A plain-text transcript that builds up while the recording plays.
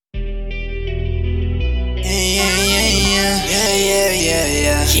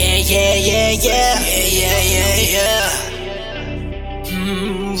yeah. Yeah, yeah, yeah, yeah. Yeah, yeah, yeah, yeah.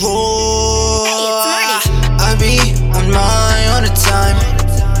 Whoa. Hey, it's Marty. I be on my own time.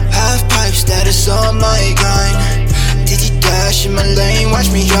 Half pipe status on my grind. Digi dash in my lane,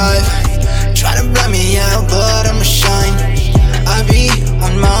 watch me drive. Try to blind me out, but I'ma shine. I be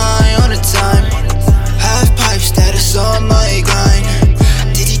on my own time. Half pipe status on my grind.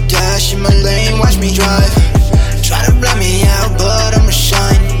 Digi dash in my lane, watch me drive. Try to blind me out, but I'ma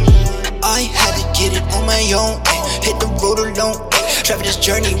shine. I had to get it on my own, hit the road alone, travel this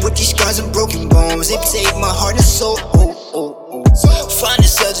journey with these scars and broken bones. It saved my heart and soul.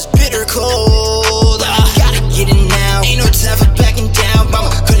 Fondness is bitter cold. Gotta get it now. Ain't no time for backing down. Mama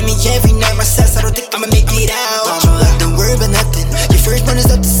calling me every night. My sass, I don't think I'ma make it out. Don't worry about nothing. Your first one is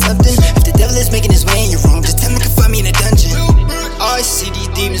up to something. If the devil is making his way in your room, just tell him to find me in a dungeon. I see these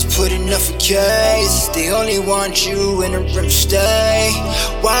demons putting up a case. They only want you in a room to stay.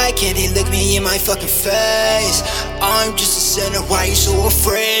 Why can't they look me in my fucking face? I'm just a sinner, why you so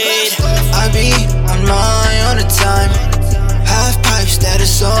afraid? I be on my own time. Half pipe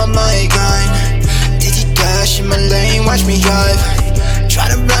status on my grind. Digi dash in my lane, watch me drive. Try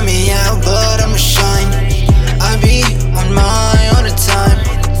to blind me out, but I'ma shine. I be on my own time.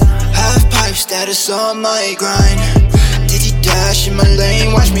 Half pipe status on my grind. Digi dash in my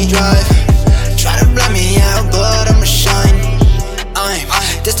lane, watch me drive. Try to blind me out, but I'ma shine.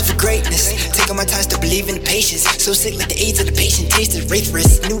 I'm destined for greatness. Taking my time to believe in the patience. So sick like the AIDS of the patient. Taste the wraith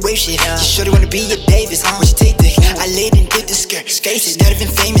risk. New wave shit. You shorty wanna be a Davis. What you take dick? I laid and did the skirt. Faces not even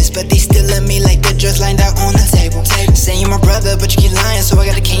famous, but they still love me like the drugs lined out on the table. Saying you're my brother, but you keep lying, so I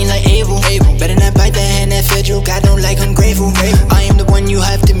got a Cain like Abel. Better not bite the hand that fed you. God don't like ungrateful. I am the one you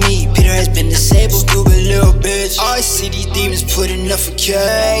have to meet. Peter has been disabled. Stupid little bitch. I see these demons putting up a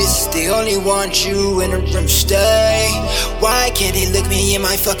case. They only want you in a room to stay. Why can't they look me in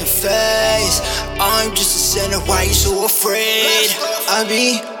my fucking face? I'm just a sinner, why you so afraid? I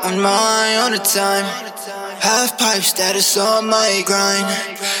be on my own time. Half pipe status on my grind.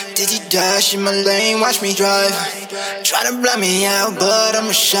 Digi dash in my lane, watch me drive. Try to blind me out, but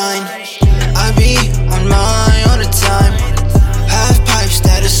I'ma shine. I be on my own time. Half pipe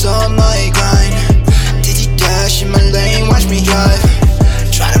status on my grind. Digi dash in my lane, watch me drive.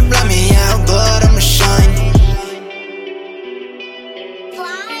 Try to blind me out, but I'ma shine.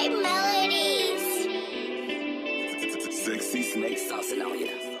 Melodies. SEXYSNAKE sauce and all, yeah.